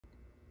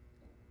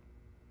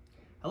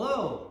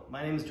Hello,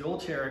 my name is Joel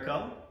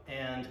Cherico,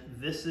 and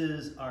this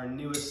is our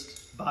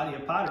newest body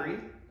of pottery.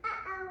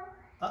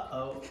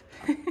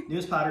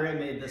 Newest pottery I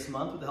made this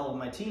month with the help of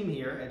my team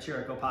here at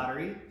Cherico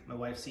Pottery. My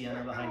wife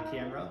Sienna behind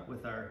camera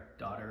with our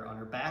daughter on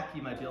her back,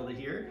 you might be able to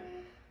hear.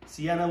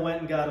 Sienna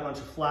went and got a bunch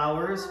of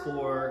flowers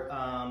for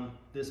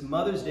this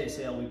Mother's Day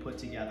sale we put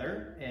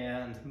together,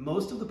 and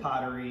most of the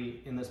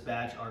pottery in this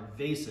batch are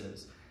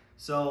vases.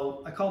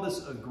 So I call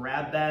this a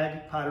grab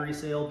bag pottery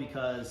sale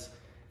because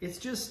it's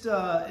just,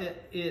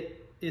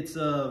 it's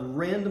a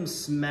random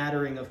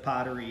smattering of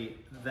pottery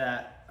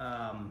that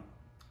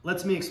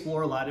lets me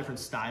explore a lot of different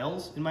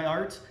styles in my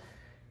art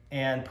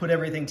and put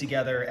everything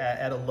together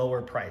at a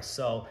lower price.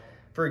 So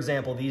for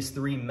example, these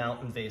 3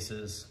 mountain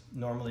vases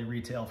normally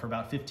retail for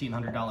about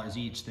 $1,500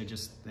 each. They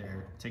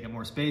take up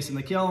more space in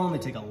the kiln. They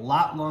take a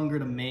lot longer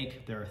to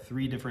make. There are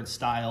 3 different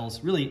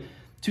styles, really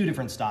 2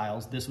 different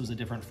styles. This was a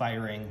different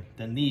firing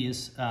than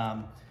these.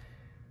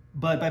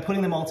 But by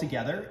putting them all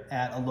together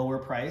at a lower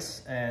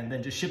price and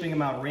then just shipping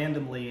them out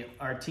randomly,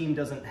 our team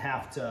doesn't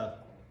have to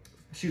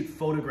shoot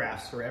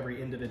photographs for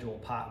every individual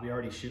pot. We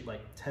already shoot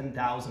like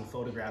 10,000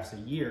 photographs a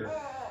year.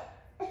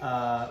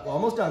 We're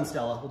almost done,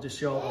 Stella. We'll just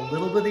show a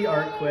little bit of the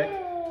art quick.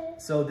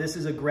 So this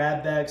is a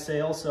grab bag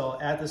sale. So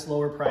at this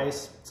lower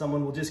price,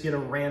 someone will just get a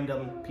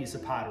random piece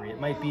of pottery.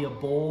 It might be a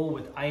bowl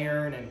with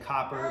iron and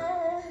copper.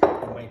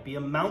 It might be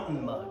a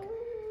mountain mug.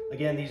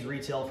 Again, these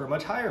retail for a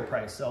much higher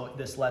price. So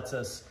this lets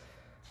us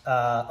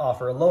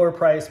offer a lower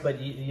price, but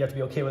you have to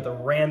be okay with a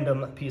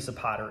random piece of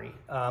pottery.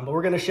 But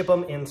we're gonna ship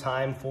them in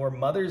time for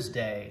Mother's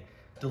Day.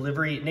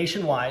 Delivery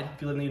nationwide.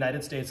 If you live in the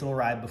United States, it'll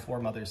arrive before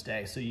Mother's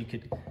Day. So you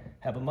could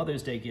have a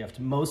Mother's Day gift.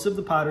 Most of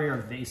the pottery are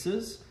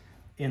vases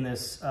in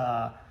this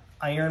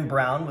iron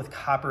brown with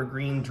copper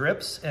green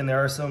drips. And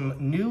there are some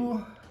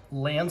new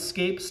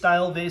landscape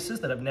style vases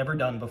that I've never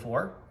done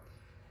before.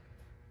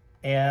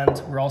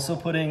 And we're also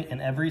putting in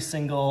every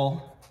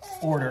single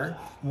order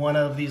one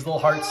of these little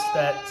hearts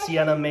that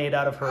Sienna made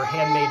out of her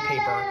handmade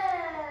paper.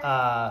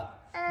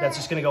 That's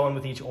just gonna go in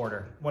with each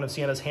order. One of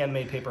Sienna's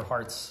handmade paper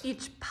hearts.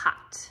 Each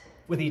pot.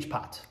 With each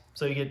pot.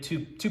 So you get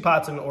two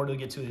pots in order to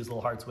get 2 of these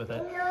little hearts with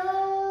it.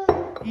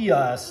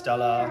 Yeah,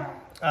 Stella.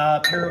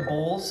 Pair of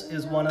bowls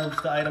is one of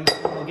the items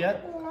we'll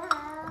get.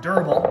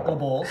 Durable little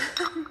bowls.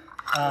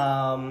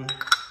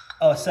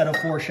 A set of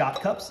 4 shot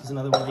cups is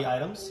another one of the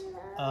items.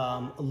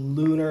 A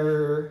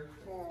lunar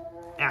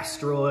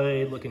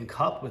asteroid looking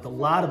cup with a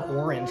lot of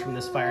orange from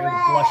this firing,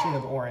 the blushing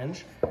of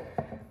orange.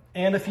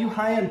 And a few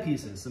high-end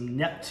pieces, some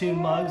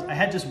Neptune mugs. I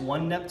had just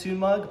 1 Neptune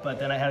mug, but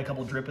then I had a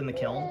couple drip in the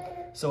kiln,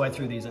 so I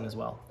threw these in as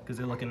well because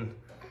they're looking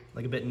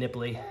like a bit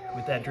nipply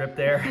with that drip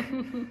there.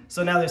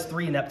 So now there's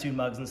 3 Neptune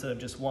mugs instead of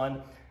just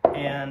 1,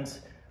 and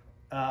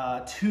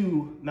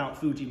 2 Mount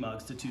Fuji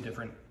mugs to 2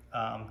 different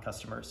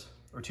customers,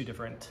 or 2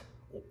 different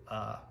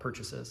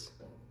purchases.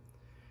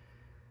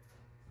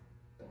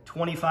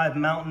 25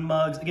 mountain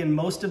mugs. Again,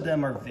 most of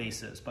them are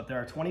vases, but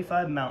there are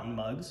 25 mountain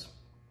mugs.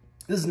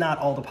 This is not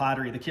all the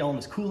pottery. The kiln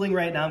is cooling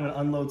right now. I'm gonna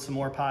unload some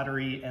more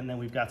pottery, and then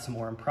we've got some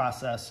more in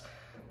process,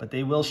 but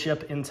they will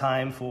ship in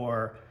time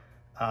for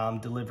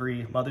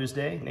delivery Mother's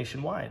Day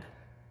nationwide.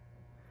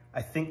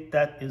 I think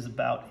that is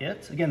about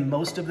it. Again,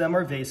 most of them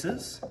are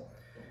vases,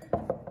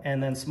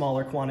 and then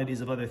smaller quantities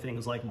of other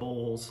things like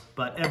bowls,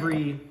 but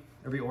every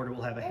order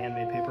will have a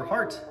handmade paper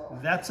heart.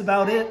 That's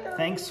about it.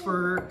 Thanks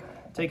for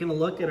taking a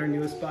look at our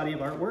newest body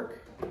of artwork.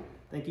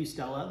 Thank you,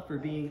 Stella, for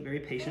being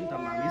very patient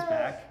on Mommy's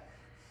back.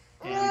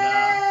 And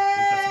I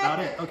think that's about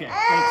it. Okay,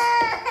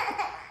 thanks.